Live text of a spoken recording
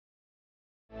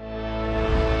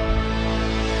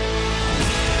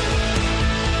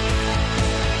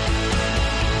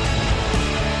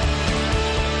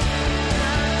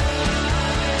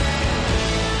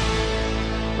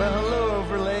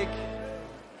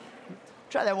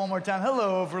Try that one more time.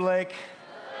 Hello, Overlake.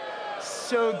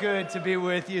 So good to be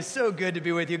with you. So good to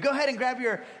be with you. Go ahead and grab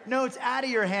your notes out of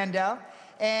your handout,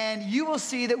 and you will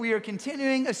see that we are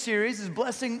continuing a series. It's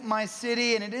Blessing My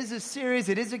City, and it is a series.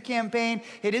 It is a campaign.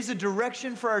 It is a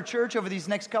direction for our church over these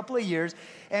next couple of years,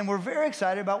 and we're very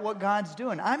excited about what God's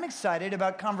doing. I'm excited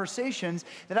about conversations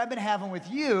that I've been having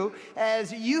with you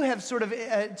as you have sort of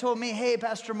told me, hey,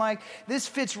 Pastor Mike, this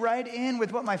fits right in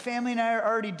with what my family and I are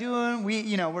already doing.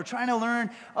 We're trying to learn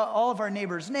all of our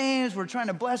neighbors' names. We're trying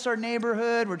to bless our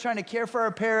neighborhood. We're trying to care for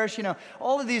our parish,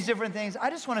 all of these different things. I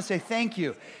just want to say thank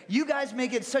you. You guys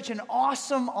make it such an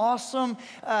awesome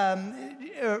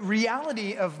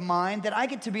reality of mine that I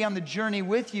get to be on the journey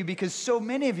with you because so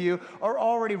many of you are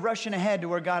already rushing ahead to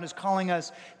where God is calling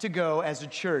us to go as a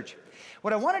church.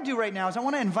 What I want to do right now is I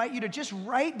want to invite you to just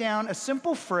write down a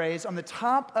simple phrase on the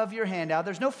top of your handout.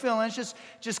 There's no fill-ins,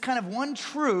 just kind of one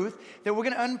truth that we're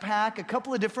going to unpack a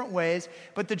couple of different ways.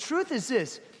 But the truth is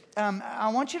this.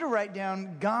 I want you to write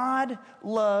down, God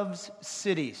loves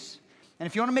cities. And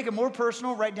if you want to make it more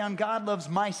personal, write down, God loves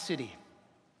my city.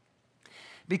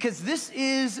 Because this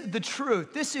is the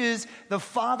truth. This is the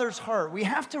Father's heart. We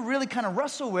have to really kind of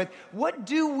wrestle with, what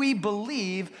do we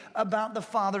believe about the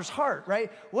Father's heart,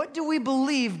 right? What do we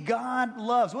believe God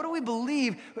loves? What do we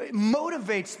believe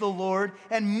motivates the Lord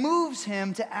and moves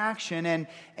him to action?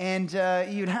 And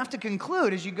you'd have to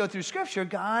conclude as you go through Scripture,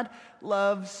 God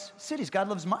loves cities. God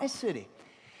loves my city.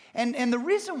 And the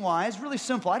reason why is really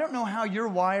simple. I don't know how you're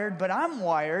wired, but I'm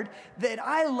wired that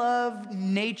I love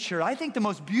nature. I think the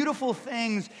most beautiful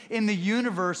things in the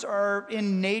universe are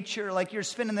in nature. Like you're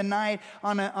spending the night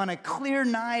on a clear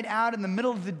night out in the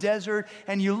middle of the desert,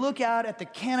 and you look out at the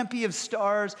canopy of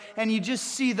stars, and you just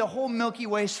see the whole Milky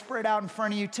Way spread out in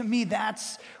front of you. To me,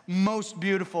 that's most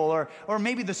beautiful. Or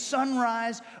maybe the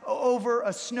sunrise over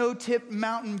a snow-tipped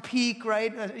mountain peak,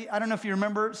 right? I don't know if you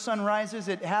remember sunrises.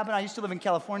 It happened. I used to live in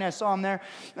California. I saw them there.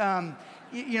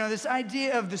 This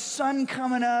idea of the sun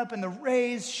coming up and the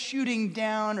rays shooting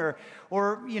down,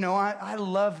 I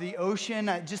love the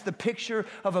ocean. Just the picture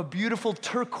of a beautiful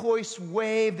turquoise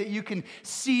wave that you can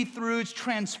see through. It's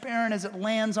transparent as it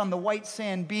lands on the white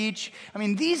sand beach. I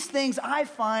mean, these things I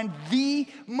find the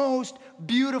most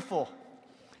beautiful,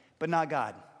 but not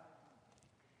God.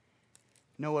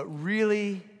 No, what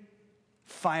really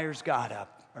fires God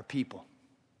up are people.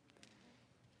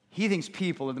 He thinks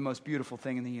people are the most beautiful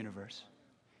thing in the universe.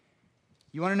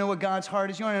 You want to know what God's heart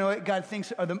is? You want to know what God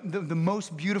thinks are the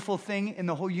most beautiful thing in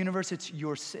the whole universe? It's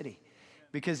your city.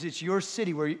 Because it's your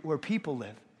city where people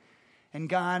live. And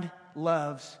God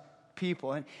loves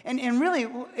people. And really,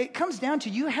 it comes down to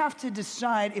you have to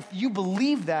decide if you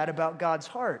believe that about God's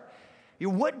heart.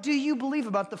 What do you believe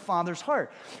about the Father's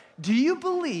heart? Do you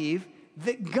believe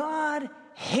that God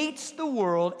hates the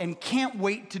world and can't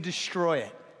wait to destroy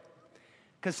it?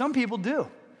 Because some people do.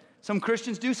 Some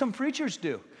Christians do, some preachers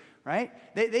do, right?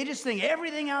 They just think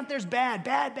everything out there's bad.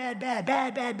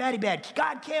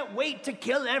 God can't wait to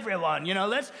kill everyone,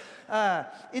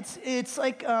 It's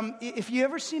like if you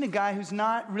ever seen a guy who's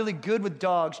not really good with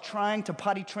dogs trying to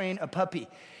potty train a puppy,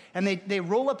 and they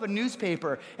roll up a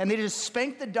newspaper, and they just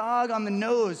spank the dog on the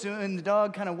nose, and the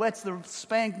dog kind of wets the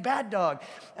spank, bad dog.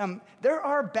 There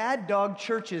are bad dog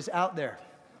churches out there.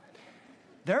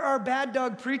 There are bad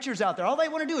dog preachers out there. All they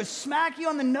want to do is smack you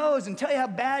on the nose and tell you how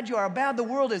bad you are, how bad the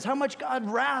world is, how much God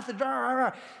wrath is.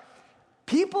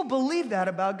 People believe that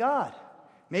about God.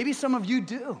 Maybe some of you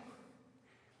do.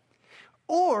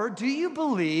 Or do you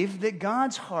believe that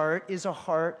God's heart is a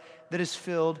heart that is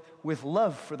filled with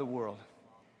love for the world?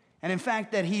 And in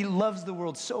fact, that he loves the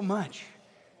world so much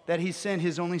that he sent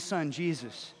his only son,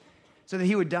 Jesus, so that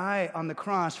he would die on the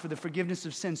cross for the forgiveness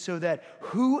of sins, so that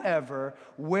whoever,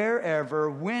 wherever,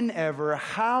 whenever,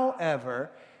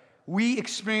 however, we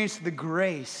experience the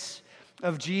grace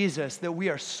of Jesus, that we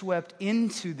are swept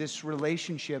into this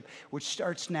relationship which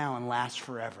starts now and lasts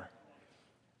forever.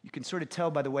 You can sort of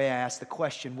tell by the way I ask the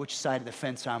question which side of the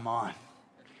fence I'm on.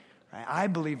 Right? I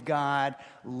believe God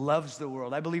loves the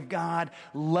world. I believe God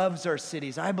loves our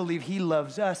cities. I believe he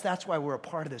loves us. That's why we're a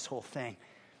part of this whole thing.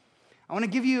 I want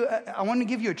to give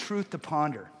you a truth to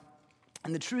ponder.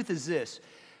 And the truth is this.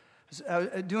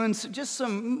 Doing just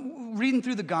some reading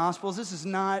through the Gospels. This is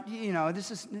not,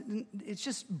 it's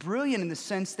just brilliant in the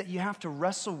sense that you have to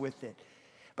wrestle with it.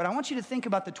 But I want you to think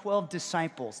about the 12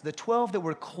 disciples, the 12 that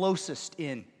were closest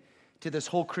in to this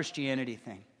whole Christianity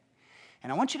thing.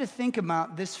 And I want you to think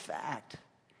about this fact.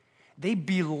 They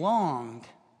belonged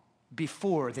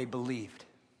before they believed.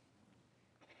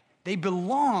 They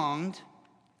belonged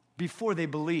before they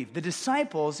believed. The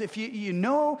disciples, if you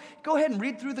know, go ahead and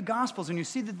read through the Gospels and you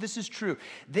see that this is true.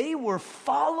 They were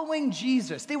following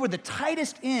Jesus. They were the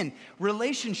tightest in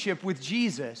relationship with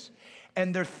Jesus,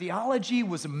 and their theology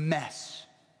was a mess.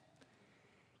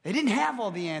 They didn't have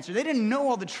all the answers. They didn't know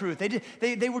all the truth.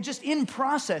 They were just in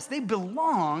process. They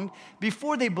belonged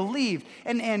before they believed.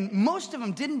 And most of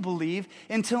them didn't believe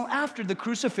until after the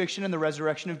crucifixion and the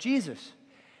resurrection of Jesus.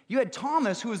 You had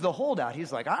Thomas, who was the holdout.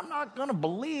 He's like, I'm not going to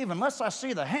believe unless I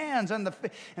see the hands and the...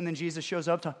 And then Jesus shows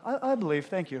up to, I believe,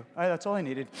 thank you. That's all I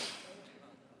needed.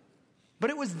 But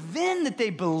it was then that they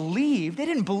believed. They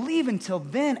didn't believe until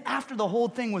then, after the whole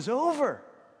thing was over.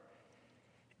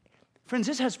 Friends,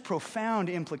 this has profound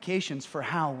implications for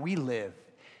how we live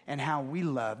and how we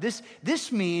love.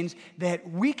 This means that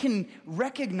we can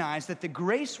recognize that the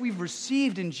grace we've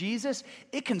received in Jesus,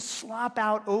 it can slop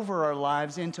out over our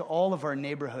lives into all of our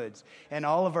neighborhoods and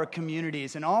all of our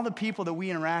communities and all the people that we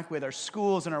interact with, our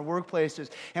schools and our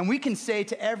workplaces. And we can say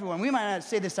to everyone, we might not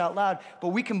say this out loud, but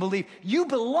we can believe, you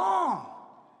belong,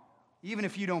 even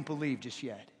if you don't believe just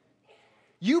yet.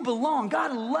 You belong.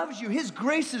 God loves you. His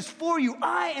grace is for you.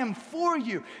 I am for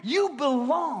you. You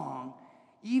belong,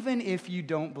 even if you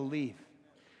don't believe.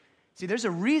 See, there's a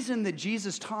reason that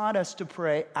Jesus taught us to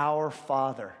pray, Our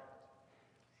Father.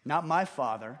 Not my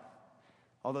Father,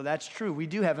 although that's true. We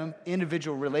do have an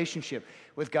individual relationship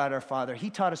with God our Father. He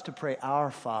taught us to pray,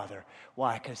 Our Father.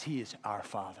 Why? Because He is our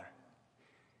Father.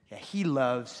 Yeah, He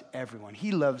loves everyone.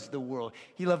 He loves the world.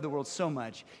 He loved the world so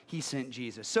much, He sent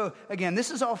Jesus. So again,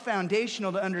 this is all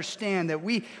foundational to understand that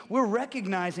we're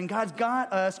recognizing God's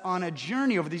got us on a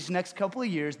journey over these next couple of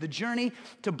years, the journey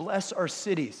to bless our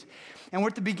cities. And we're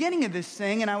at the beginning of this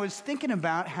thing, and I was thinking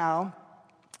about how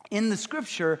in the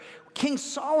scripture, King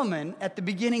Solomon, at the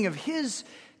beginning of his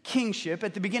kingship,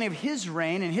 at the beginning of his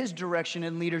reign and his direction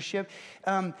and leadership,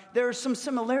 there are some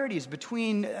similarities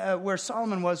between where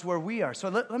Solomon was, where we are. So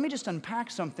let me just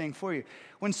unpack something for you.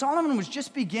 When Solomon was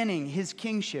just beginning his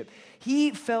kingship,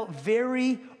 he felt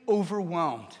very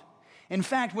overwhelmed. In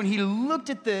fact, when he looked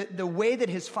at the way that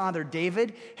his father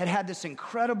David had this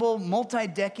incredible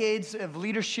multi-decades of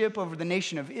leadership over the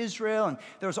nation of Israel, and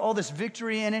there was all this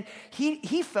victory in it,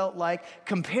 he felt like,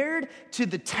 compared to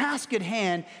the task at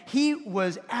hand, he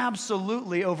was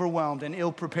absolutely overwhelmed and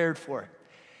ill-prepared for it.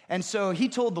 And so he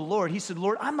told the Lord, he said,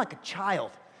 Lord, I'm like a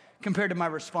child compared to my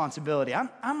responsibility.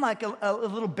 I'm like a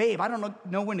little babe. I don't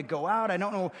know when to go out. I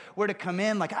don't know where to come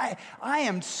in. Like I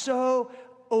am so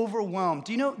overwhelmed.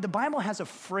 Do you know the Bible has a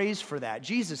phrase for that?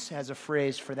 Jesus has a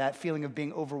phrase for that feeling of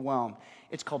being overwhelmed.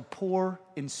 It's called poor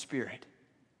in spirit.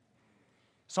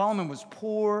 Solomon was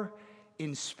poor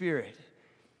in spirit.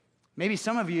 Maybe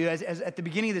some of you, as at the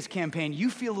beginning of this campaign, you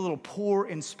feel a little poor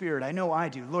in spirit. I know I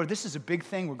do. Lord, this is a big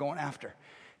thing we're going after.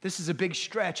 This is a big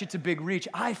stretch. It's a big reach.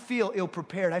 I feel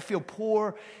ill-prepared. I feel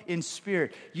poor in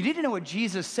spirit. You need to know what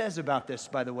Jesus says about this,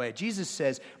 by the way. Jesus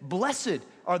says, blessed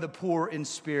are the poor in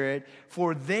spirit,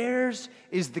 for theirs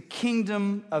is the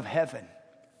kingdom of heaven.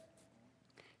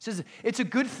 He says, it's a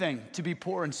good thing to be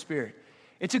poor in spirit.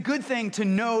 It's a good thing to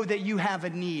know that you have a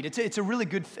need. It's a really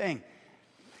good thing.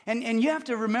 And you have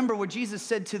to remember what Jesus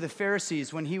said to the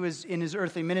Pharisees when he was in his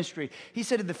earthly ministry. He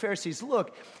said to the Pharisees,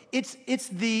 look, it's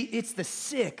the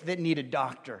sick that need a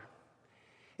doctor.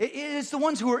 It's the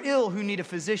ones who are ill who need a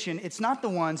physician. It's not the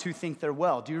ones who think they're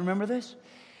well. Do you remember this?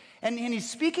 And he's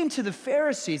speaking to the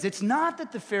Pharisees. It's not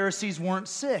that the Pharisees weren't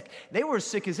sick. They were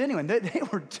sick as anyone. They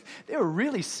were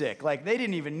really sick. Like, they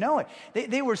didn't even know it.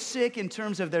 They were sick in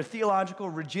terms of their theological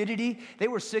rigidity. They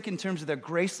were sick in terms of their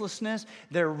gracelessness,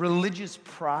 their religious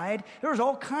pride. There was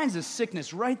all kinds of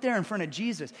sickness right there in front of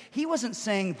Jesus. He wasn't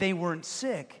saying they weren't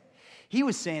sick. He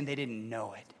was saying they didn't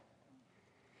know it.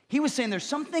 He was saying there's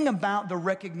something about the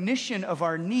recognition of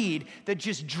our need that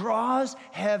just draws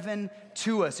heaven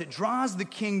to us. It draws the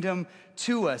kingdom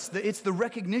to us. It's the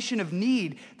recognition of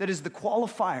need that is the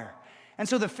qualifier. And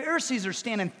so the Pharisees are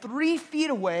standing 3 feet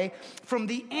away from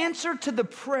the answer to the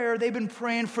prayer they've been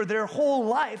praying for their whole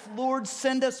life, Lord,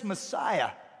 send us Messiah.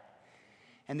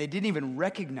 And they didn't even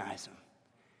recognize him,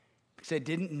 because they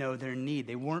didn't know their need.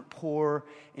 They weren't poor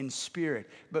in spirit.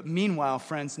 But meanwhile,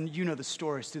 friends, and you know the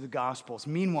stories through the Gospels,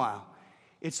 meanwhile,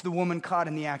 it's the woman caught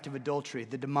in the act of adultery,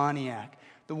 the demoniac,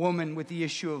 the woman with the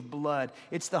issue of blood.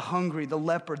 It's the hungry, the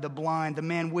leper, the blind, the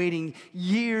man waiting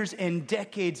years and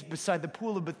decades beside the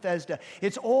pool of Bethesda.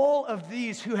 It's all of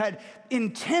these who had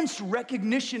intense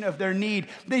recognition of their need.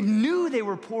 They knew they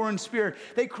were poor in spirit.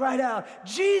 They cried out,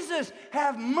 Jesus,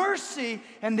 have mercy,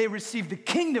 and they received the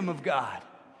kingdom of God.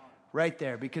 Right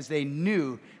there, because they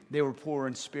knew they were poor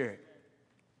in spirit.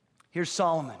 Here's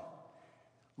Solomon.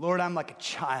 Lord, I'm like a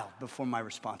child before my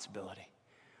responsibility.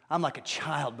 I'm like a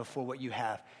child before what you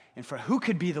have. And for who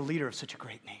could be the leader of such a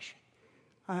great nation?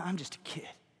 I'm just a kid.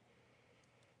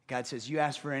 God says, you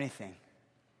ask for anything,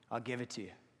 I'll give it to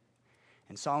you.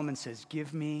 And Solomon says,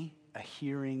 give me a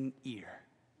hearing ear.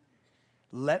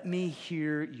 Let me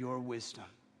hear your wisdom.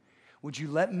 Would you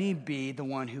let me be the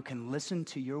one who can listen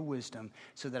to your wisdom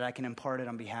so that I can impart it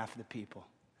on behalf of the people?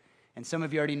 And some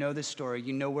of you already know this story.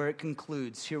 You know where it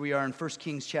concludes. Here we are in 1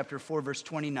 Kings chapter 4, verse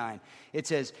 29. It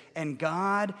says, and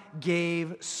God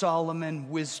gave Solomon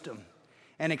wisdom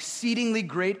and exceedingly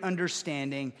great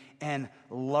understanding and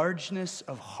largeness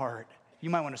of heart. You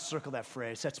might want to circle that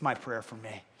phrase. That's my prayer for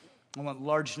me. I want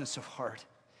largeness of heart,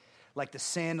 like the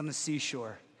sand on the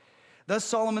seashore. Thus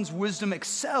Solomon's wisdom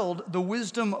excelled the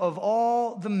wisdom of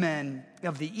all the men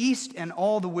of the east and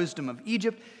all the wisdom of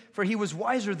Egypt, for he was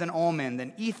wiser than all men,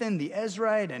 than Ethan the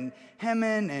Ezrahite and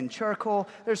Heman and Charcoal.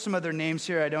 There's some other names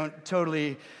here I don't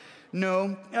totally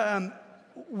know.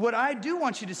 What I do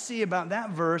want you to see about that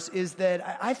verse is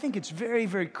that I think it's very,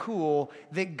 very cool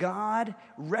that God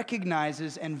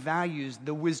recognizes and values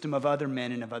the wisdom of other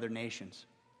men and of other nations.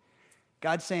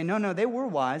 God's saying, no, they were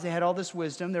wise. They had all this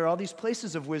wisdom. There are all these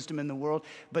places of wisdom in the world,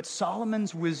 but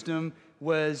Solomon's wisdom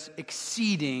was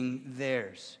exceeding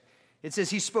theirs. It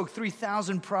says he spoke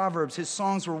 3,000 proverbs. His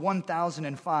songs were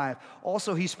 1,005.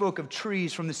 Also, he spoke of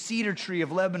trees, from the cedar tree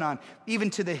of Lebanon, even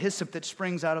to the hyssop that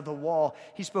springs out of the wall.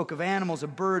 He spoke of animals,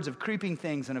 of birds, of creeping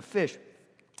things, and of fish.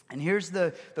 And here's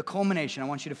the culmination. I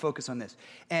want you to focus on this.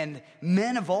 And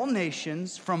men of all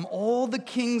nations, from all the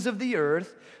kings of the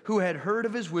earth, who had heard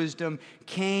of his wisdom,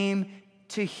 came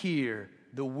to hear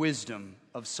the wisdom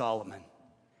of Solomon.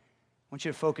 I want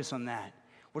you to focus on that.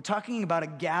 We're talking about a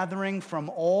gathering from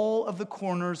all of the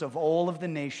corners of all of the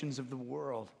nations of the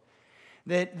world.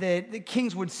 That the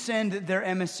kings would send their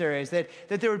emissaries, that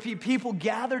there would be people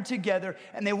gathered together,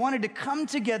 and they wanted to come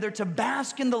together to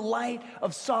bask in the light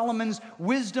of Solomon's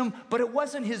wisdom. But it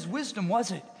wasn't his wisdom,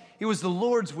 was it? It was the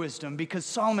Lord's wisdom, because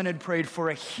Solomon had prayed for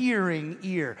a hearing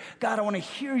ear. God, I want to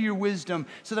hear your wisdom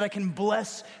so that I can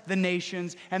bless the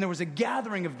nations. And there was a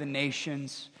gathering of the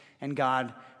nations, and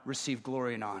God received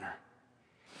glory and honor.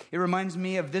 It reminds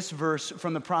me of this verse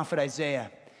from the prophet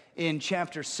Isaiah in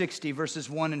chapter 60, verses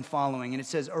 1 and following. And it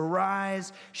says,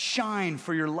 arise, shine,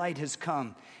 for your light has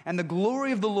come, and the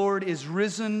glory of the Lord is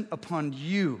risen upon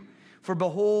you. For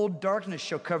behold, darkness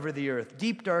shall cover the earth,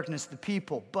 deep darkness the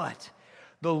people, but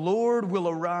the Lord will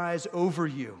arise over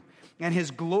you, and his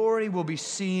glory will be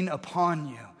seen upon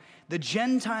you. The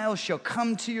Gentiles shall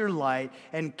come to your light,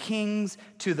 and kings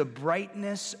to the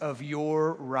brightness of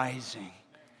your rising.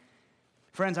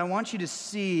 Friends, I want you to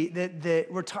see that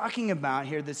we're talking about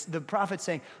here, the prophet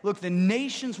saying, look, the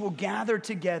nations will gather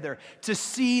together to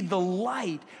see the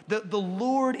light that the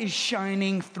Lord is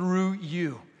shining through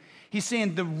you. He's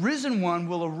saying the risen one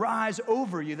will arise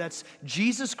over you. That's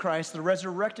Jesus Christ, the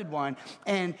resurrected one.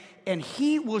 And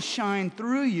he will shine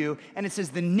through you. And it says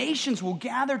the nations will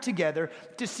gather together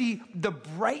to see the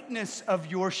brightness of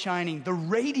your shining, the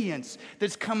radiance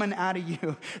that's coming out of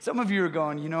you. Some of you are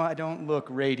going, I don't look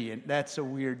radiant. That's a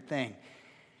weird thing.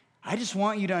 I just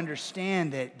want you to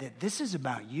understand that this is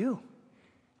about you.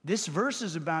 This verse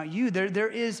is about you. There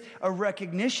is a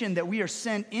recognition that we are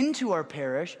sent into our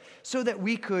parish so that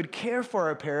we could care for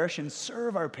our parish and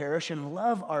serve our parish and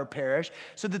love our parish,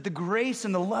 so that the grace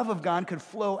and the love of God could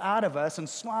flow out of us and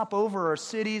slop over our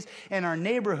cities and our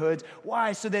neighborhoods.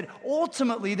 Why? So that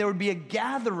ultimately there would be a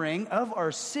gathering of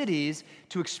our cities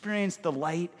to experience the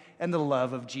light and the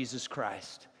love of Jesus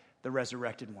Christ, the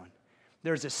resurrected one.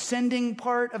 There's a sending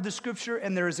part of the scripture,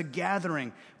 and there is a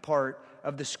gathering part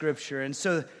of the scripture. And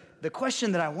so the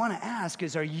question that I want to ask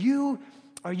is, are you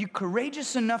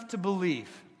courageous enough to believe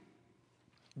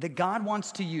that God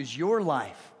wants to use your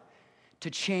life to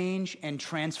change and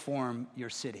transform your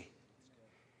city?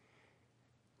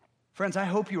 Friends, I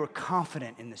hope you are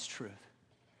confident in this truth.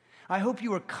 I hope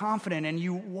you are confident and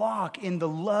you walk in the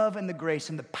love and the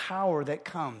grace and the power that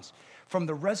comes from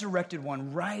the resurrected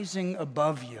one rising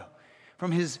above you,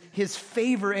 from his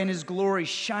favor and his glory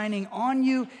shining on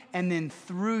you and then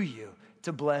through you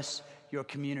to bless your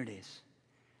communities.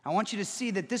 I want you to see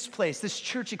that this place, this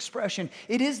church expression,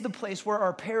 it is the place where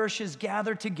our parishes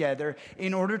gather together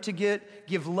in order to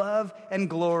give love and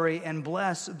glory and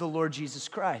bless the Lord Jesus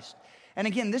Christ. And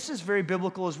again, this is very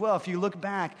biblical as well. If you look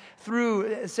back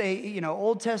through, say,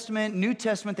 Old Testament, New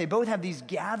Testament, they both have these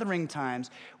gathering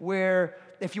times where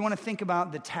if you want to think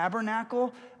about the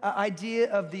tabernacle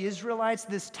idea of the Israelites,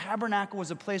 this tabernacle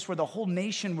was a place where the whole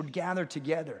nation would gather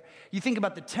together. You think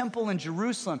about the temple in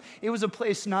Jerusalem. It was a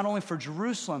place not only for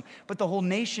Jerusalem, but the whole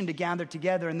nation to gather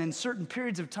together. And then certain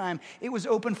periods of time, it was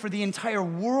open for the entire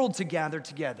world to gather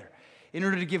together in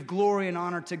order to give glory and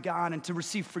honor to God and to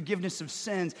receive forgiveness of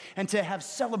sins and to have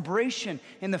celebration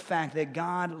in the fact that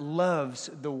God loves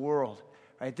the world.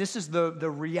 Right? This is the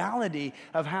reality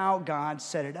of how God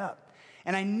set it up.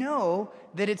 And I know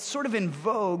that it's sort of in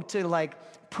vogue to like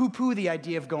poo-poo the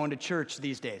idea of going to church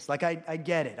these days. Like I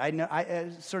get it. I know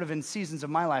sort of in seasons of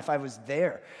my life, I was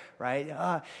there, right?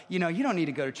 You don't need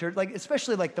to go to church. Like,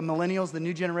 especially like the millennials, the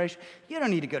new generation, you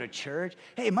don't need to go to church.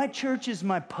 Hey, my church is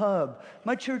my pub.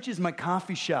 My church is my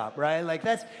coffee shop, right? Like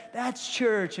that's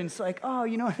church. And it's like, oh,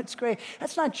 it's great.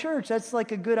 That's not church. That's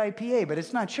like a good IPA, but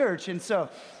it's not church. And so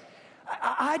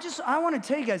I want to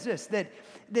tell you guys this, that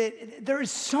there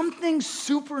is something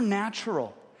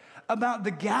supernatural about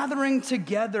the gathering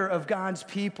together of God's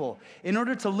people in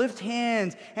order to lift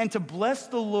hands and to bless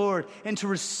the Lord and to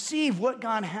receive what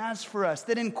God has for us.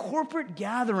 That in corporate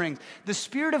gatherings, the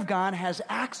Spirit of God has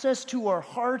access to our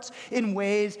hearts in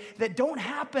ways that don't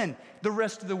happen the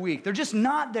rest of the week. They're just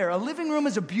not there. A living room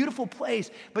is a beautiful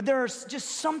place, but there is just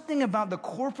something about the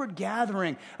corporate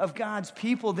gathering of God's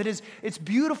people that it's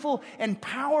beautiful and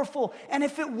powerful. And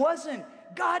if it wasn't,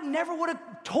 God never would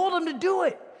have told them to do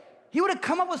it. He would have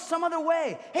come up with some other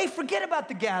way. Hey, forget about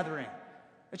the gathering.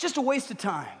 It's just a waste of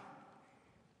time.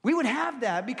 We would have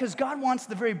that because God wants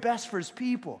the very best for his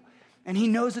people. And he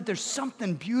knows that there's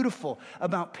something beautiful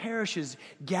about parishes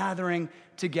gathering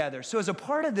together. So as a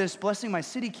part of this Blessing My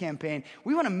City campaign,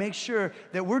 we want to make sure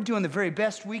that we're doing the very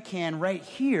best we can right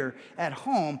here at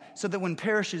home so that when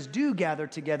parishes do gather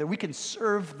together, we can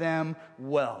serve them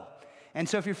well. And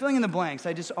so if you're filling in the blanks,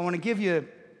 I want to give you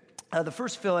the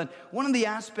first fill-in. One of the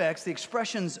aspects, the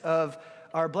expressions of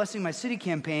our Blessing My City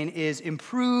campaign is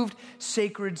improved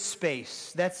sacred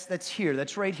space. That's here.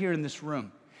 That's right here in this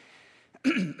room.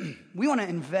 We want to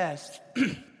invest.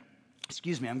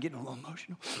 Excuse me, I'm getting a little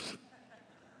emotional.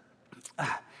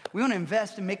 We want to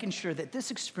invest in making sure that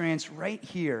this experience right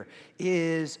here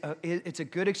it's a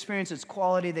good experience, it's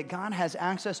quality, that God has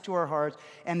access to our hearts,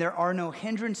 and there are no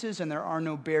hindrances and there are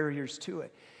no barriers to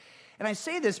it. And I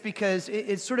say this because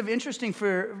it's sort of interesting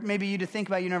for maybe you to think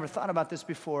about. You never thought about this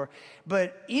before.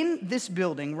 But in this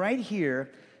building right here,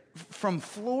 from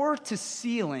floor to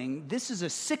ceiling, this is a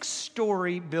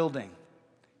 6-story building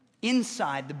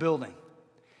inside the building.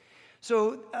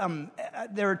 So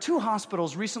there are 2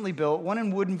 hospitals recently built, one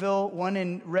in Woodinville, one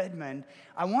in Redmond.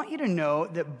 I want you to know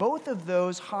that both of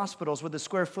those hospitals with the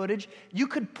square footage, you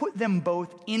could put them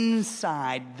both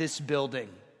inside this building.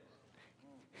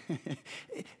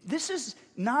 This is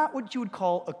not what you would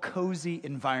call a cozy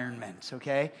environment,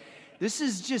 okay? This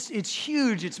is just, it's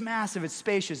huge, it's massive, it's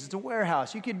spacious, it's a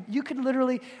warehouse. You could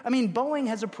literally, Boeing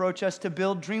has approached us to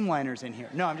build Dreamliners in here.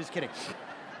 No, I'm just kidding.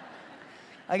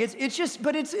 I guess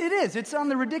it's on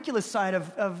the ridiculous side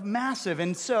of massive.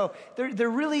 And so there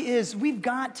really is, we've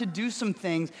got to do some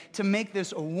things to make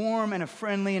this a warm and a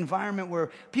friendly environment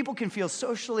where people can feel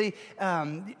socially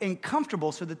and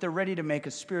comfortable so that they're ready to make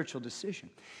a spiritual decision.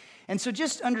 And so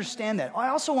just understand that. I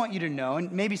also want you to know,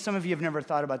 and maybe some of you have never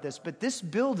thought about this, but this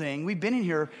building, we've been in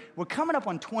here, we're coming up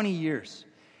on 20 years.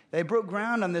 They broke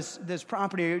ground on this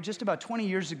property just about 20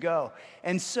 years ago.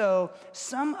 And so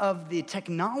some of the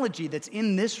technology that's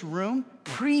in this room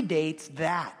predates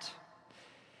that.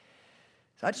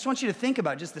 So I just want you to think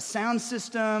about just the sound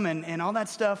system and all that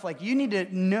stuff. Like, you need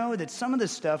to know that some of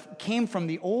this stuff came from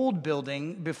the old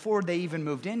building before they even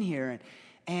moved in here.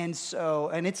 And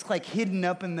it's like hidden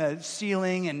up in the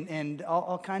ceiling and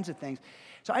all kinds of things.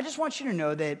 So I just want you to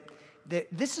know that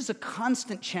this is a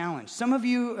constant challenge. Some of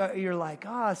you, you're like,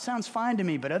 it sounds fine to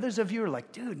me. But others of you are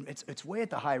like, dude, it's way at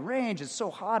the high range. It's so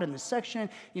hot in this section.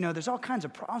 There's all kinds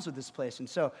of problems with this place. And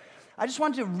so I just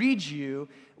wanted to read you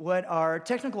what our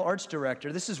technical arts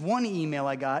director, this is one email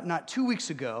I got not 2 weeks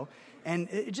ago, and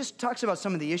it just talks about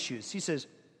some of the issues. He says,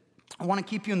 I want to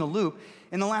keep you in the loop.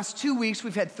 In the last 2 weeks,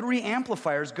 we've had 3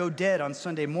 amplifiers go dead on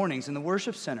Sunday mornings in the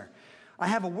worship center. I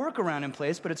have a workaround in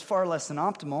place, but it's far less than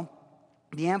optimal.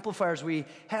 The amplifiers we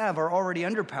have are already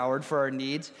underpowered for our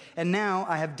needs, and now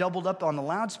I have doubled up on the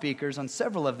loudspeakers on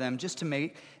several of them just to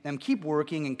make them keep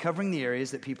working and covering the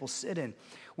areas that people sit in.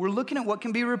 We're looking at what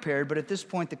can be repaired, but at this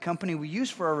point, the company we use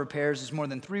for our repairs is more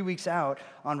than 3 weeks out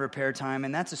on repair time,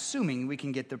 and that's assuming we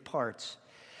can get the parts.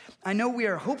 I know we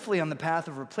are hopefully on the path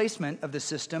of replacement of the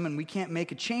system, and we can't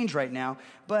make a change right now,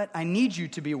 but I need you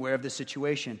to be aware of the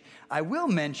situation. I will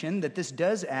mention that this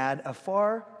does add a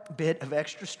far bit of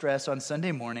extra stress on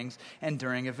Sunday mornings and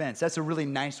during events. That's a really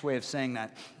nice way of saying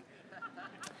that.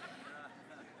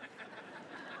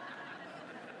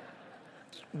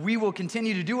 We will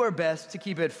continue to do our best to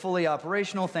keep it fully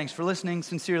operational. Thanks for listening.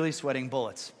 Sincerely, Sweating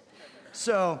Bullets.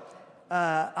 So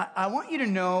I want you to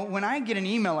know, when I get an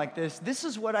email like this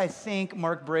is what I think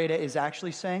Mark Breda is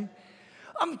actually saying.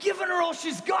 I'm giving her all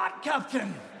she's got,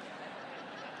 Captain.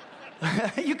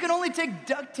 You can only take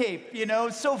duct tape,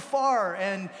 so far,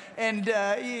 and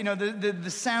the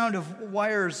sound of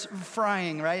wires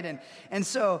frying, right? And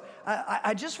so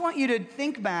I just want you to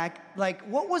think back, like,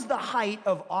 what was the height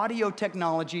of audio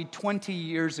technology 20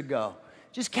 years ago?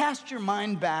 Just cast your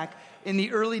mind back in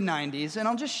the early 90s, and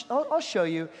I'll show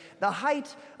you the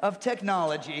height of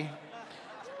technology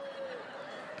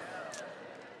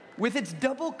with its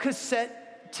double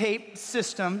cassette tape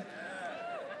system.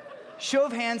 Show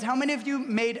of hands, how many of you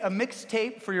made a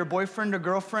mixtape for your boyfriend or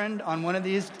girlfriend on one of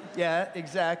these? Yeah,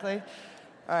 exactly.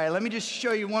 All right, let me just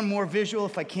show you one more visual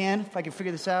if I can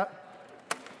figure this out.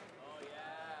 Oh, yeah,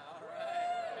 all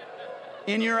right.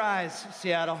 In your eyes,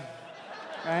 Seattle.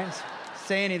 All right,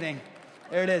 say anything.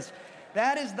 There it is.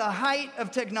 That is the height of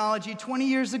technology 20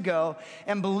 years ago,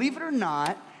 and believe it or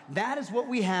not, that is what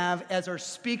we have as our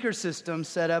speaker system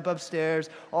set up upstairs,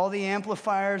 all the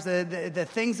amplifiers, the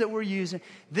things that we're using.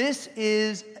 This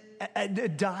is a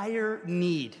dire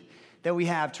need that we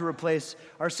have to replace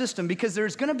our system, because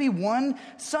there's going to be one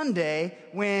Sunday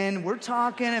when we're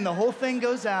talking and the whole thing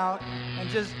goes out and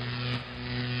just...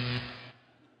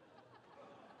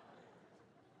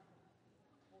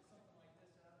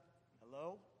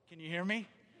 Hello? Can you hear me?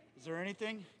 Is there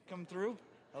anything come through?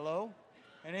 Hello?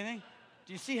 Anything?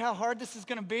 Do you see how hard this is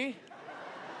going to be?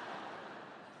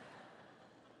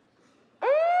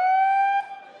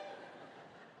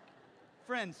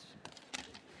 Friends,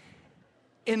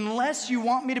 unless you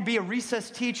want me to be a recess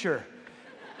teacher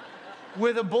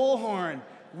with a bullhorn,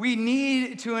 we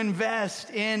need to invest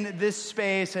in this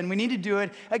space, and we need to do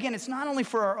it. Again, it's not only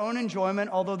for our own enjoyment,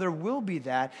 although there will be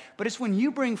that, but it's when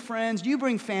you bring friends, you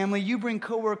bring family, you bring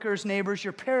coworkers, neighbors,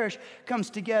 your parish comes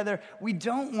together. We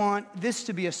don't want this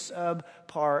to be a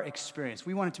subpar experience.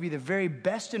 We want it to be the very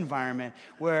best environment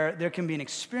where there can be an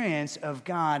experience of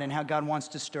God and how God wants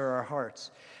to stir our hearts.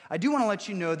 I do want to let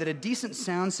you know that a decent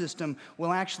sound system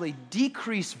will actually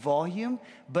decrease volume,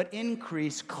 but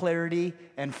increase clarity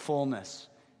and fullness.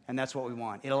 And that's what we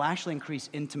want. It'll actually increase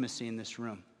intimacy in this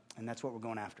room. And that's what we're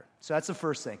going after. So that's the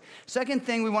first thing. Second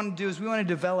thing we want to do is we want to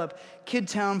develop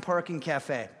Kidtown Park and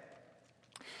Cafe.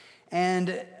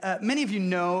 And many of you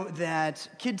know that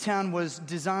Kidtown was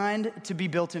designed to be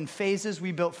built in phases.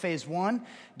 We built phase 1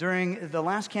 during the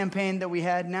last campaign that we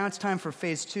had. Now it's time for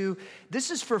phase 2.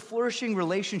 This is for flourishing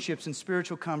relationships and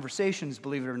spiritual conversations,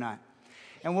 believe it or not.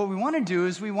 And what we want to do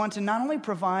is we want to not only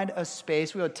provide a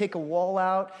space, we'll take a wall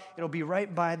out, it'll be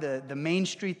right by the main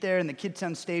street there in the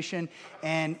Kidtown station,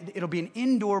 and it'll be an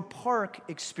indoor park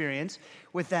experience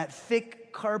with that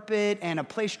thick carpet and a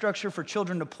play structure for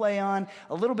children to play on,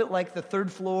 a little bit like the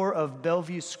third floor of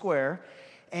Bellevue Square,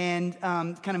 and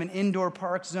kind of an indoor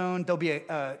park zone. There'll be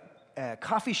a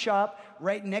coffee shop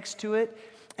right next to it.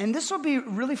 And this will be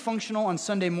really functional on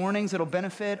Sunday mornings. It'll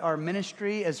benefit our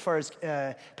ministry as far as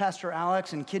Pastor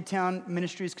Alex and Kidtown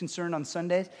ministry is concerned on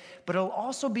Sundays. But it'll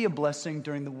also be a blessing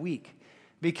during the week,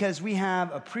 because we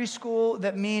have a preschool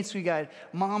that meets. We got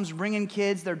moms bringing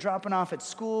kids. They're dropping off at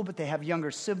school, but they have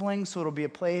younger siblings, so it'll be a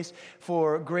place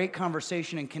for great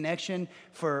conversation and connection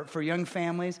for young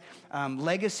families.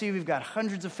 Legacy, we've got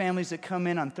hundreds of families that come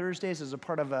in on Thursdays as a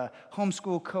part of a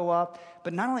homeschool co-op.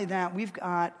 But not only that, we've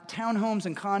got townhomes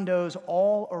and condos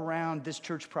all around this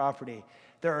church property.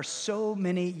 There are so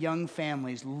many young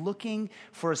families looking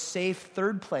for a safe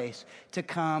third place to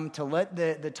come to let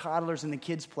the toddlers and the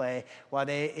kids play while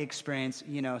they experience,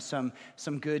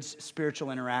 some good spiritual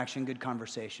interaction, good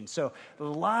conversation. So a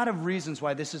lot of reasons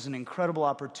why this is an incredible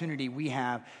opportunity we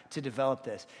have to develop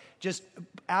this. Just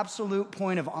absolute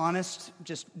point of honest,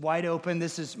 just wide open.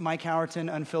 This is Mike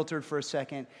Howerton, unfiltered for a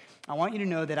second. I want you to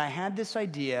know that I had this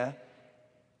idea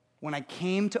when I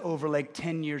came to Overlake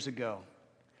 10 years ago.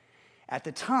 At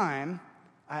the time,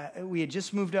 we had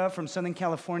just moved up from Southern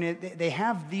California. They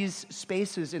have these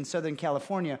spaces in Southern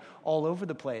California all over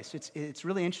the place. It's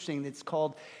really interesting. It's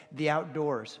called the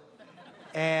outdoors.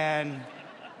 And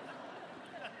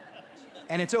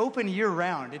it's open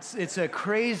year-round. It's a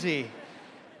crazy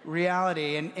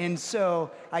reality. And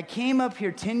so I came up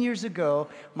here 10 years ago.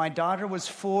 My daughter was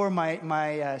 4.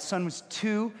 My son was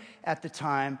 2 at the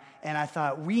time. And I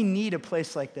thought, we need a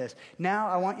place like this. Now,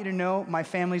 I want you to know my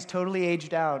family's totally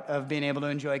aged out of being able to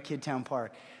enjoy Kidtown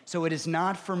Park. So it is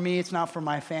not for me, it's not for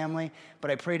my family,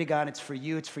 but I pray to God it's for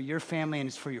you, it's for your family, and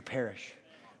it's for your parish.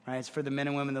 Right? It's for the men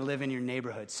and women that live in your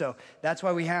neighborhood. So that's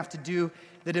why we have to do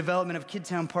the development of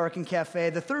Kidtown Park and Cafe.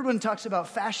 The third one talks about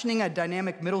fashioning a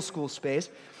dynamic middle school space.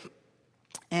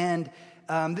 And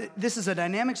this is a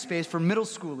dynamic space for middle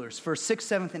schoolers, for 6th,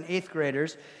 7th, and 8th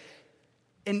graders.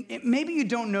 And maybe you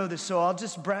don't know this, so I'll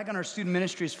just brag on our student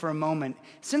ministries for a moment.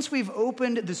 Since we've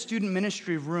opened the student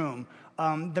ministry room,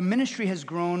 the ministry has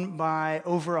grown by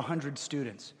over 100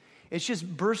 students. It's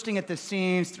just bursting at the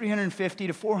seams, 350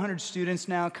 to 400 students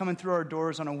now coming through our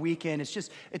doors on a weekend.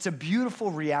 It's a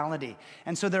beautiful reality.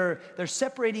 And so they're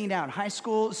separating it out. High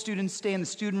school students stay in the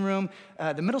student room.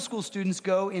 The middle school students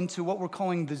go into what we're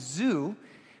calling the zoo.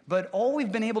 But all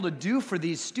we've been able to do for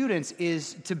these students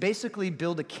is to basically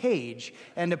build a cage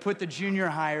and to put the junior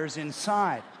hires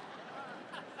inside.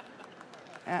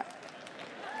 Yeah.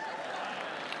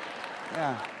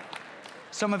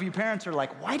 Some of you parents are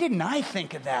like, why didn't I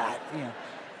think of that?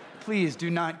 Please do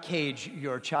not cage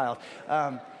your child.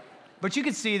 But you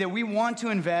can see that we want to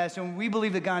invest, and we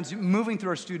believe that God's moving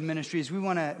through our student ministries. We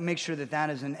want to make sure that that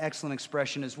is an excellent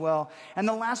expression as well. And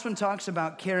the last one talks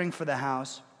about caring for the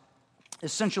house,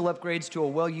 essential upgrades to a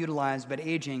well-utilized but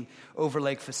aging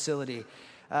Overlake facility.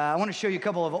 I want to show you a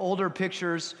couple of older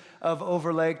pictures of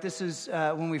Overlake. This is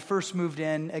when we first moved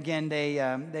in. Again,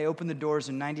 they opened the doors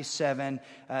in 97.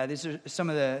 These are some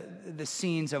of the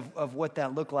scenes of what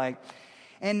that looked like.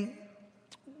 And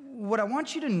what I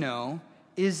want you to know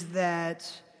is that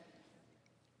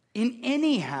in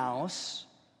any house,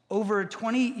 over a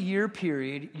 20-year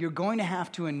period, you're going to have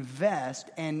to invest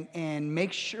and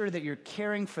make sure that you're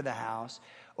caring for the house,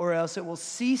 or else it will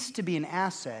cease to be an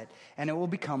asset and it will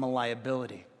become a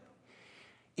liability.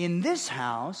 In this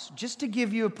house, just to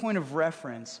give you a point of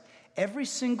reference, every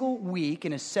single week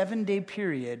in a 7-day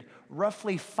period,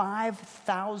 roughly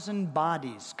 5,000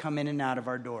 bodies come in and out of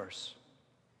our doors.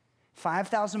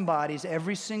 5,000 bodies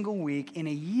every single week. In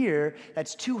a year,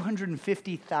 that's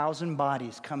 250,000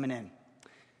 bodies coming in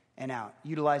and out,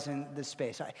 utilizing this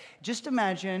space. Just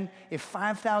imagine if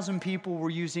 5,000 people were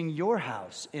using your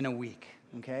house in a week,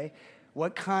 okay?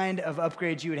 What kind of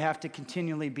upgrades you would have to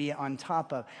continually be on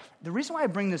top of. The reason why I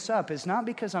bring this up is not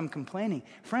because I'm complaining.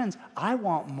 Friends, I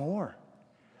want more.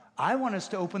 I want us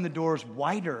to open the doors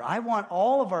wider. I want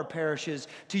all of our parishes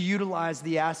to utilize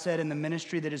the asset and the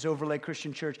ministry that is Overlake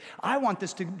Christian Church. I want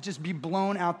this to just be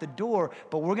blown out the door,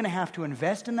 but we're going to have to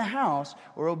invest in the house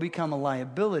or it'll become a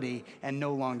liability and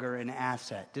no longer an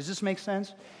asset. Does this make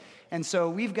sense? And so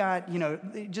we've got,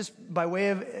 just by way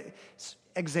of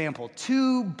example,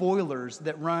 2 boilers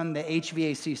that run the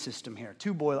HVAC system here.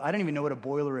 2 boilers. I don't even know what a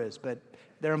boiler is, but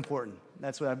they're important.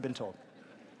 That's what I've been told.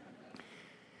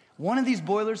 One of these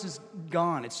boilers is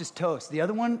gone. It's just toast. The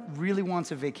other one really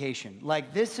wants a vacation.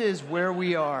 Like, this is where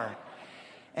we are.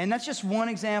 And that's just one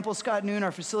example. Scott Noon,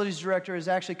 our facilities director, has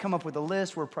actually come up with a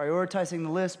list. We're prioritizing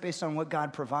the list based on what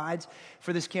God provides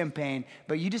for this campaign.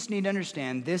 But you just need to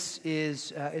understand, this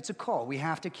is, it's a call. We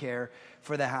have to care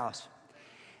for the house.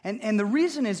 And the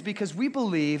reason is because we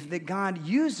believe that God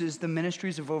uses the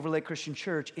ministries of Overlake Christian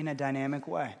Church in a dynamic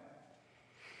way.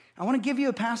 I want to give you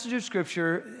a passage of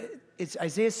scripture. It's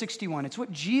Isaiah 61. It's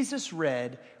what Jesus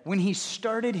read when he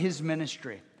started his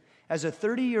ministry. As a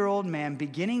 30-year-old man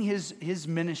beginning his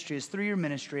ministry, his 3-year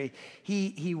ministry,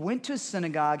 he went to a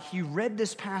synagogue, he read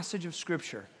this passage of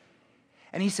scripture,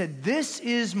 and he said, "This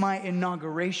is my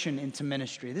inauguration into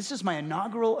ministry. This is my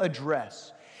inaugural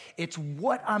address. It's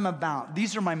what I'm about.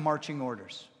 These are my marching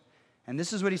orders." And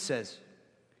this is what he says.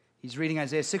 He's reading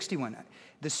Isaiah 61.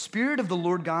 "The Spirit of the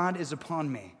Lord God is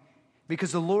upon me,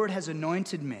 because the Lord has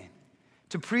anointed me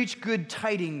to preach good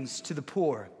tidings to the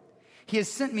poor. He has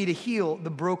sent me to heal the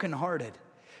brokenhearted,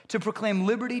 to proclaim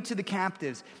liberty to the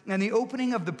captives, and the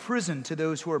opening of the prison to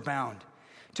those who are bound,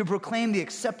 to proclaim the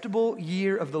acceptable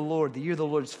year of the Lord, the year of the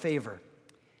Lord's favor,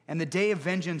 and the day of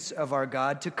vengeance of our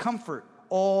God, to comfort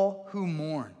all who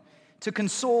mourn, to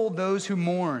console those who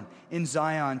mourn in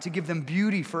Zion, to give them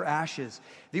beauty for ashes,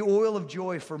 the oil of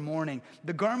joy for mourning,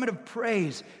 the garment of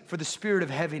praise for the spirit of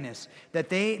heaviness, that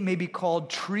they may be called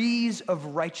trees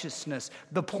of righteousness,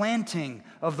 the planting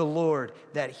of the Lord,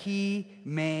 that he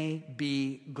may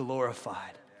be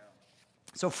glorified."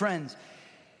 So friends,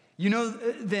 you know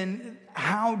then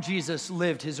how Jesus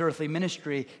lived his earthly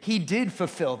ministry. He did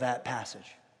fulfill that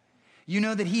passage. You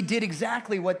know that he did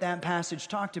exactly what that passage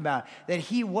talked about, that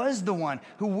he was the one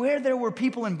who, where there were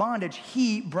people in bondage,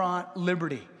 he brought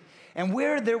liberty. And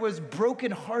where there was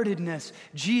brokenheartedness,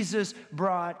 Jesus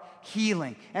brought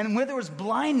healing. And where there was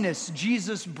blindness,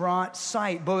 Jesus brought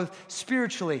sight, both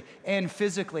spiritually and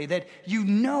physically. That you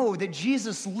know that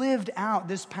Jesus lived out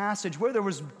this passage. Where there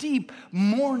was deep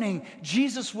mourning,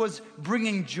 Jesus was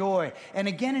bringing joy. And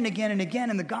again and again and again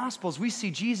in the Gospels, we see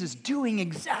Jesus doing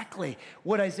exactly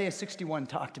what Isaiah 61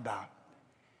 talked about.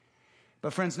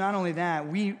 But friends, not only that,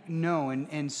 we know,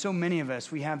 and so many of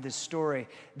us, we have this story,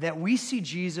 that we see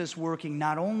Jesus working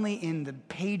not only in the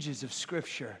pages of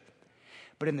Scripture,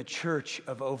 but in the church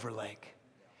of Overlake.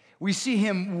 We see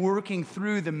him working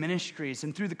through the ministries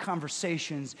and through the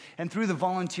conversations and through the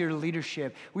volunteer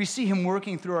leadership. We see him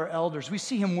working through our elders. We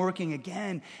see him working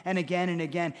again and again and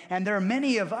again. And there are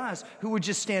many of us who would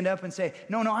just stand up and say,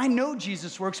 no, I know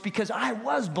Jesus works because I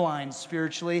was blind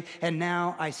spiritually and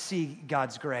now I see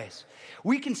God's grace.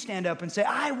 We can stand up and say,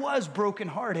 I was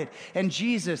brokenhearted and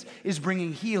Jesus is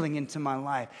bringing healing into my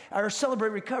life. Our Celebrate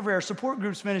Recovery, our support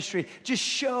groups ministry just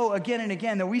show again and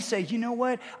again that we say, you know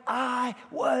what? I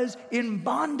was in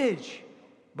bondage,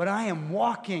 but I am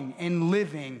walking and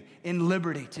living in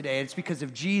liberty today. It's because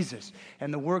of Jesus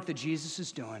and the work that Jesus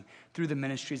is doing through the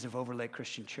ministries of Overlake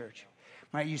Christian Church.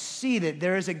 Right? You see that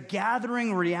there is a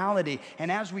gathering reality,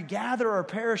 and as we gather our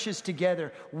parishes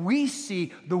together, we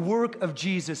see the work of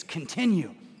Jesus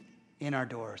continue in our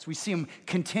doors. We see him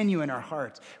continue in our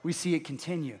hearts. We see it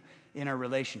continue in our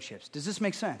relationships. Does this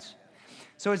make sense?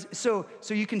 So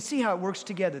you can see how it works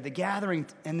together, the gathering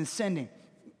and the sending.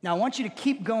 Now, I want you to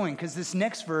keep going because this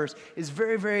next verse is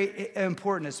very, very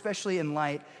important, especially in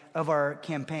light of our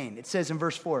campaign. It says in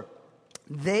verse 4,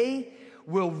 they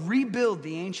will rebuild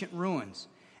the ancient ruins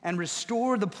and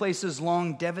restore the places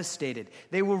long devastated.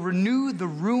 They will renew the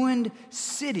ruined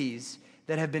cities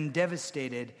that have been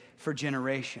devastated for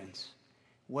generations.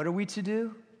 What are we to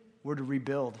do? We're to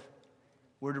rebuild.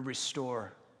 We're to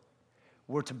restore.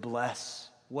 We're to bless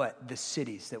what? The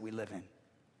cities that we live in.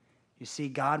 You see,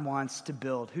 God wants to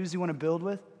build. Who does he want to build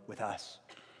with? With us.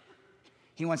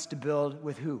 He wants to build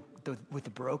with who? With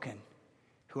the broken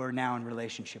who are now in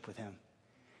relationship with him.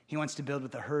 He wants to build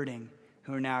with the hurting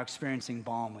who are now experiencing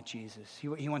balm with Jesus.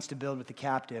 He wants to build with the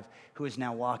captive who is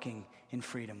now walking in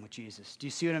freedom with Jesus. Do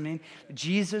you see what I mean?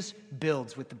 Jesus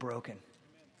builds with the broken.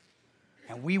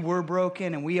 And we were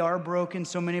broken and we are broken.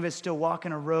 So many of us still walk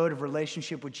in a road of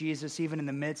relationship with Jesus, even in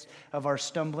the midst of our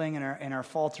stumbling and our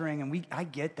faltering. And I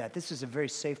get that. This is a very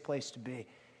safe place to be.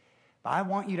 But I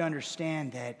want you to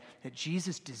understand that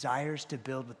Jesus desires to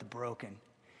build with the broken.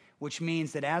 Which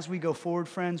means that as we go forward,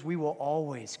 friends, we will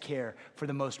always care for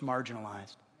the most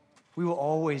marginalized. We will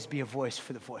always be a voice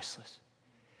for the voiceless.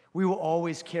 We will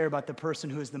always care about the person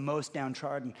who is the most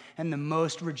downtrodden and the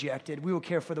most rejected. We will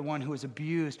care for the one who is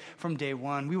abused from day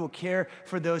one. We will care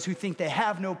for those who think they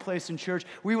have no place in church.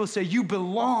 We will say, you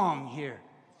belong here.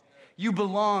 You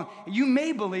belong. You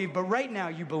may believe, but right now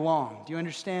you belong. Do you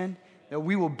understand? That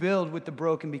we will build with the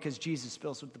broken because Jesus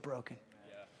builds with the broken.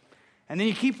 And then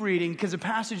you keep reading because the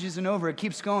passage isn't over. It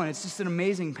keeps going. It's just an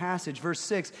amazing passage. Verse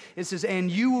 6, it says,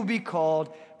 and you will be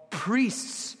called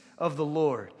priests of the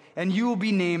Lord, and you will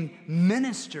be named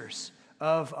ministers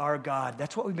of our God.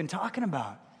 That's what we've been talking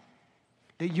about.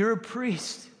 That you're a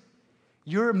priest.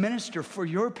 You're a minister for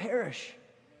your parish,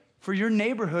 for your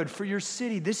neighborhood, for your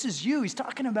city. This is you. He's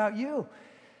talking about you.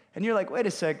 And you're like, wait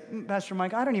a sec, Pastor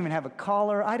Mike, I don't even have a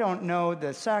collar. I don't know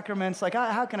the sacraments. Like,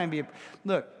 how can I be a...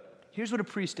 Look, here's what a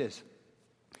priest is.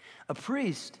 A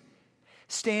priest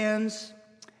stands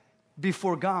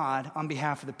before God on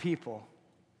behalf of the people,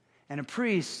 and a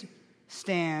priest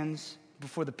stands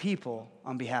before the people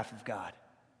on behalf of God.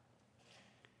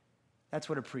 That's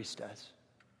what a priest does.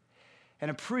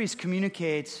 And a priest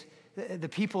communicates the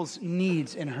people's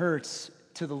needs and hurts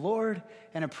to the Lord,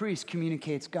 and a priest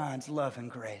communicates God's love and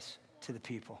grace to the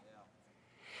people.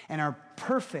 And our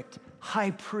perfect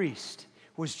high priest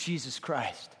was Jesus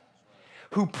Christ,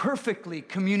 who perfectly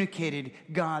communicated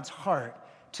God's heart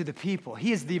to the people.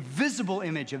 He is the visible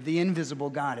image of the invisible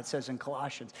God, it says in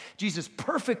Colossians. Jesus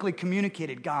perfectly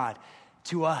communicated God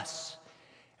to us,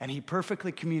 and he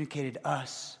perfectly communicated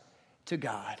us to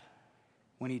God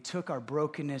when he took our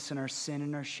brokenness and our sin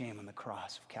and our shame on the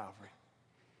cross of Calvary.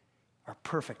 Our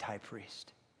perfect high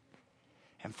priest.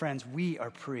 And friends, we are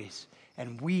priests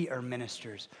and we are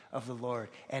ministers of the Lord.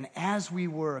 And as we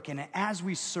work and as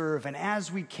we serve and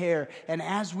as we care and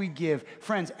as we give,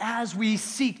 friends, as we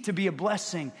seek to be a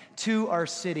blessing to our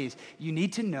cities, you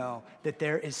need to know that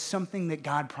there is something that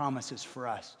God promises for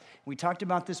us. We talked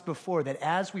about this before, that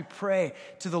as we pray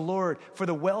to the Lord for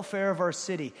the welfare of our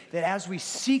city, that as we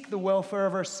seek the welfare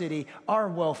of our city, our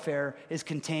welfare is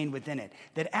contained within it.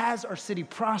 That as our city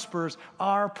prospers,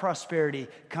 our prosperity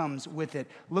comes with it.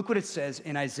 Look what it says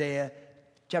in Isaiah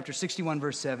chapter 61,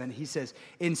 verse 7. He says,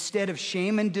 instead of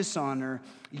shame and dishonor,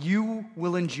 you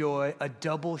will enjoy a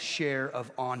double share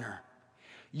of honor.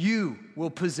 You will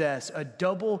possess a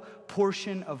double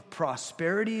portion of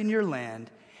prosperity in your land,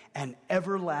 and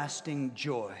everlasting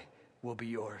joy will be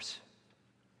yours.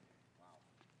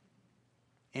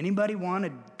 Anybody want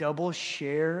a double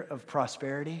share of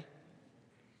prosperity?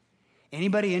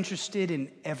 Anybody interested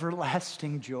in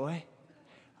everlasting joy?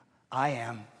 I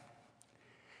am.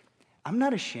 I'm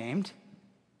not ashamed.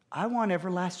 I want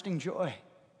everlasting joy.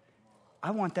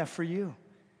 I want that for you.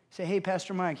 Say, hey,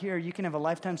 Pastor Mike, here, you can have a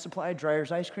lifetime supply of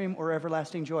Dreyer's ice cream or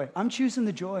everlasting joy. I'm choosing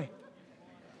the joy.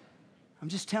 I'm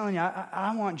just telling you,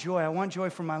 I want joy. I want joy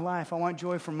for my life. I want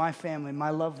joy for my family, my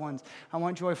loved ones. I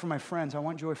want joy for my friends. I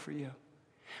want joy for you.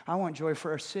 I want joy for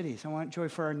our cities. I want joy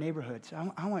for our neighborhoods.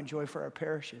 I want joy for our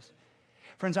parishes.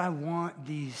 Friends, I want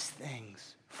these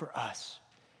things for us.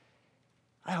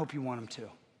 I hope you want them too.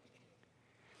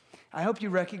 I hope you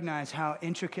recognize how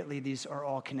intricately these are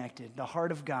all connected. The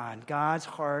heart of God, God's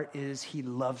heart is He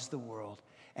loves the world,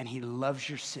 and He loves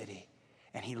your city,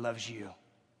 and He loves you.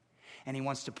 And He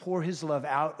wants to pour His love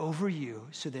out over you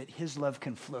so that His love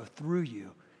can flow through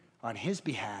you on His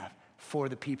behalf for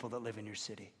the people that live in your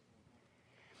city.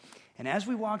 And as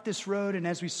we walk this road and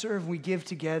as we serve, we give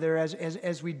together,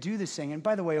 as we do this thing, and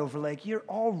by the way, Overlake, you're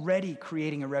already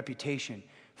creating a reputation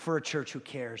for a church who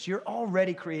cares. You're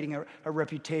already creating a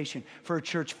reputation for a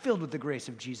church filled with the grace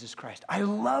of Jesus Christ. I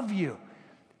love you.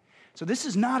 So this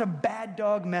is not a bad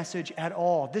dog message at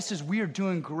all. This is, we are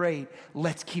doing great.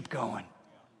 Let's keep going.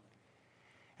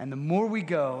 And the more we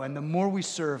go, and the more we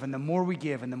serve, and the more we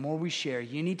give, and the more we share,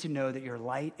 you need to know that your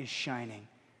light is shining,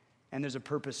 and there's a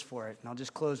purpose for it. And I'll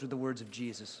just close with the words of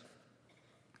Jesus.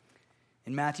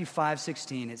 In Matthew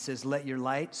 5:16, it says, let your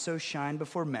light so shine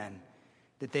before men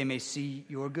that they may see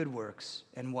your good works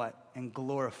and what? And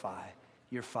glorify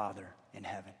your Father in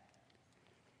heaven.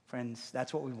 Friends,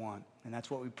 that's what we want, and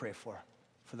that's what we pray for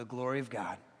the glory of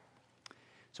God.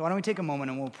 So why don't we take a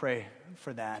moment and we'll pray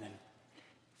for that. And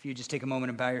if you just take a moment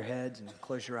and bow your heads and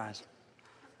close your eyes.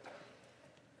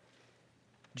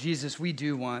 Jesus, we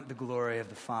do want the glory of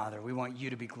the Father. We want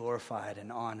you to be glorified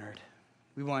and honored.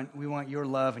 We want your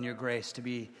love and your grace to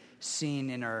be seen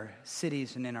in our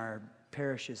cities and in our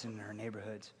parishes and in our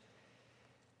neighborhoods.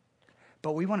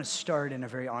 But we want to start in a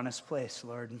very honest place,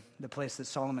 Lord, the place that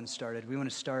Solomon started. We want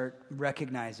to start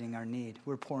recognizing our need.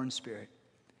 We're poor in spirit,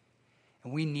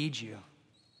 and we need you.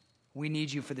 We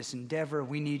need you for this endeavor.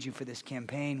 We need you for this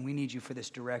campaign. We need you for this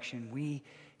direction. We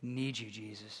need you,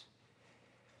 Jesus.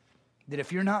 That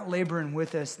if you're not laboring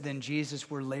with us, then Jesus,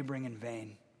 we're laboring in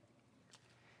vain.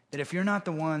 That if you're not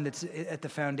the one that's at the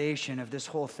foundation of this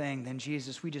whole thing, then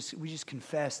Jesus, we just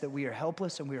confess that we are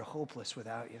helpless and we are hopeless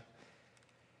without you.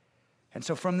 And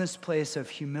so from this place of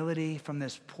humility, from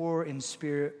this poor in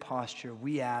spirit posture,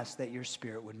 we ask that your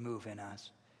Spirit would move in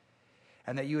us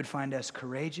and that you would find us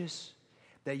courageous,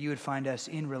 that you would find us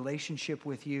in relationship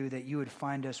with you, that you would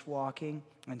find us walking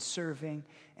and serving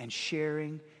and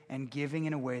sharing and giving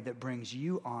in a way that brings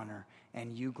you honor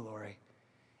and you glory.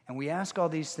 And we ask all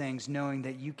these things knowing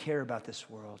that you care about this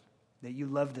world, that you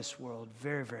love this world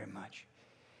very, very much.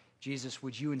 Jesus,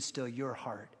 would you instill your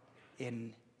heart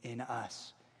in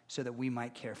us so that we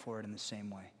might care for it in the same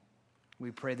way?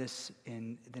 We pray this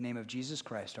in the name of Jesus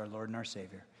Christ, our Lord and our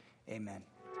Savior. Amen.